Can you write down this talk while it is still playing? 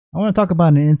I want to talk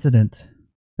about an incident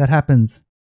that happens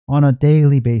on a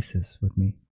daily basis with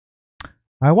me.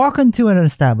 I walk into an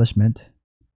establishment,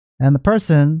 and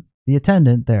the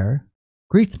attendant there,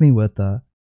 greets me with a,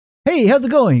 "Hey, how's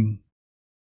it going?"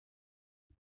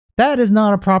 That is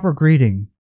not a proper greeting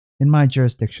in my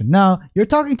jurisdiction. Now, you're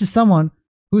talking to someone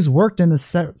who's worked in the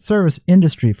service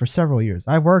industry for several years.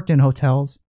 I've worked in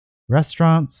hotels,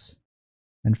 restaurants,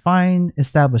 and fine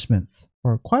establishments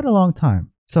for quite a long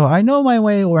time. So I know my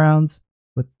way around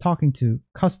with talking to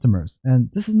customers. And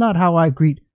this is not how I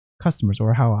greet customers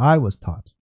or how I was taught.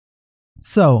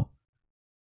 So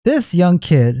this young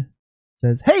kid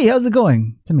says, "Hey, how's it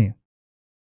going?" to me.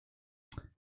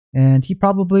 And he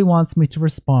probably wants me to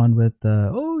respond with,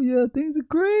 "Oh, yeah, things are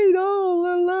great.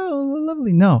 Oh,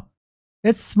 lovely." No,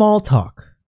 it's small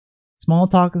talk. Small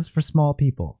talk is for small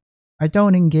people. I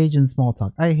don't engage in small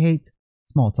talk. I hate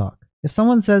small talk. If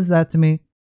someone says that to me,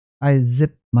 I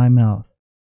zip my mouth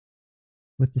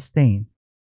with disdain.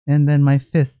 And then my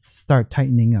fists start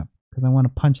tightening up because I want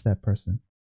to punch that person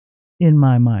in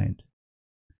my mind.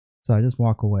 So I just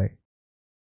walk away.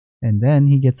 And then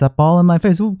he gets up all in my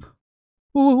face.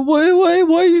 Why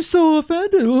are you so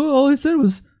offended? All I said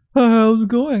was, "How's it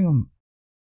going?"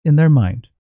 In their mind.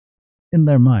 In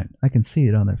their mind. I can see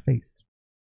it on their face.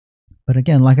 But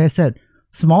again, like I said,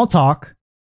 small talk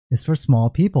is for small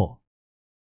people.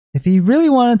 If he really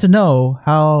wanted to know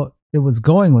how it was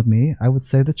going with me, I would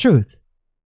say the truth.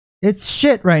 It's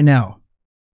shit right now.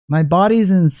 My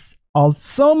body's in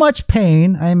so much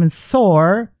pain. I am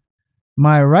sore.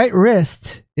 My right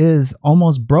wrist is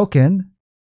almost broken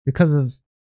because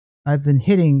I've been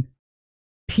hitting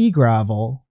pea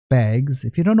gravel bags.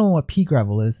 If you don't know what pea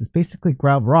gravel is, it's basically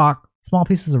small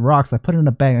pieces of rocks I put in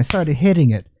a bag. I started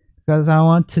hitting it because I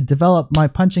want to develop my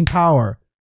punching power.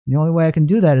 The only way I can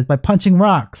do that is by punching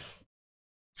rocks.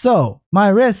 So my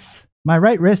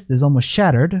right wrist is almost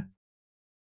shattered.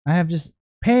 I have just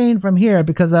pain from here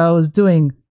because I was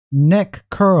doing neck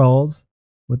curls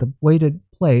with a weighted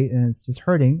plate, and it's just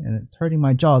hurting, and it's hurting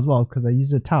my jaw as well because I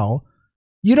used a towel.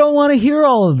 You don't want to hear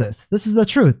all of this. This is the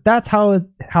truth. That's how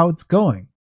it's going.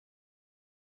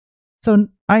 So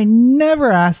I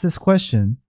never ask this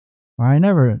question, or I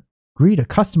never greet a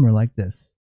customer like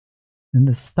this, in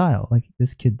this style, like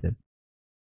this kid did.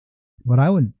 What I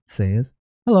would say is,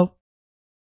 "Hello,"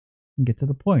 and get to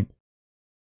the point.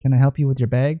 "Can I help you with your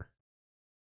bags?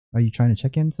 Are you trying to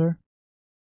check in, sir?"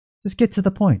 Just get to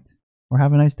the point. Or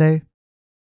 "Have a nice day.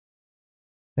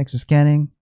 Thanks for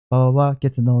scanning. Blah, blah, blah."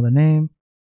 Get to know the name.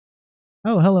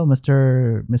 "Oh, hello,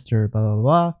 Mr. Blah, blah,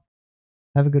 blah.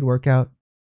 Have a good workout."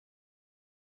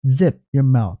 Zip your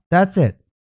mouth. That's it.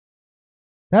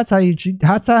 That's how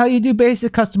you do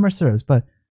basic customer service. But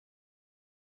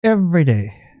every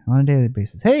day, on a daily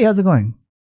basis, "Hey, how's it going?"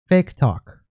 Fake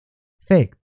talk.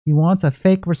 Fake. He wants a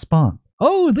fake response.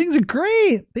 "Oh, things are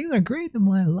great. Things are great in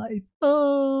my life.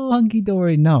 Oh, hunky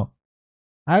dory." No.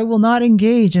 I will not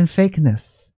engage in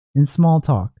fakeness in small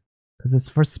talk because it's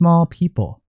for small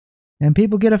people. And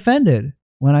people get offended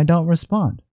when I don't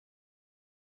respond.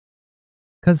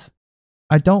 Because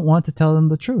I don't want to tell them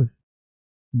the truth.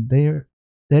 They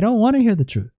don't want to hear the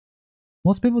truth.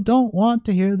 Most people don't want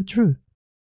to hear the truth.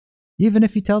 Even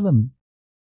if you tell them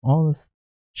all this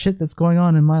shit that's going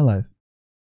on in my life.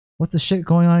 What's the shit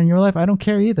going on in your life? I don't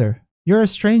care either. You're a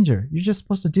stranger. You're just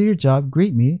supposed to do your job,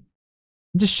 greet me,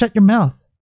 and just shut your mouth.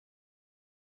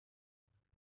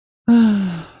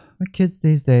 The kids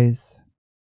these days,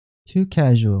 too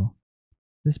casual.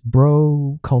 This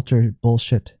bro culture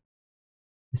bullshit.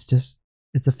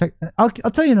 I'll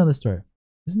tell you another story.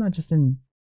 It's not just in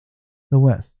the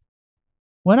West.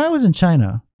 When I was in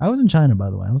China, by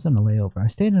the way, I was on a layover. I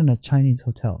stayed in a Chinese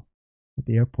hotel at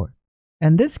the airport.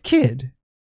 And this kid,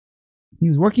 he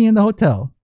was working in the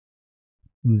hotel.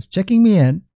 He was checking me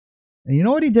in. And you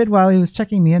know what he did while he was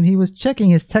checking me in? He was checking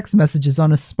his text messages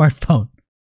on his smartphone.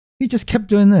 He just kept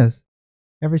doing this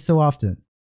every so often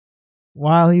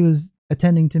while he was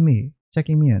attending to me,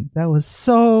 checking me in. That was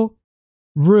so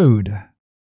rude.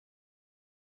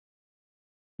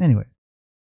 Anyway,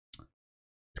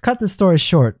 to cut this story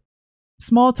short,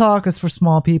 small talk is for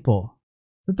small people.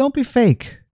 So don't be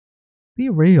fake. Be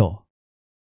real.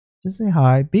 Just say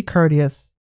hi. Be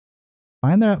courteous.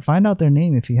 Find out their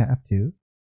name if you have to.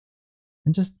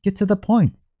 And just get to the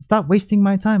point. Stop wasting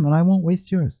my time and I won't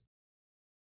waste yours.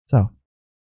 So,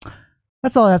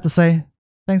 that's all I have to say.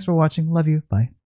 Thanks for watching. Love you. Bye.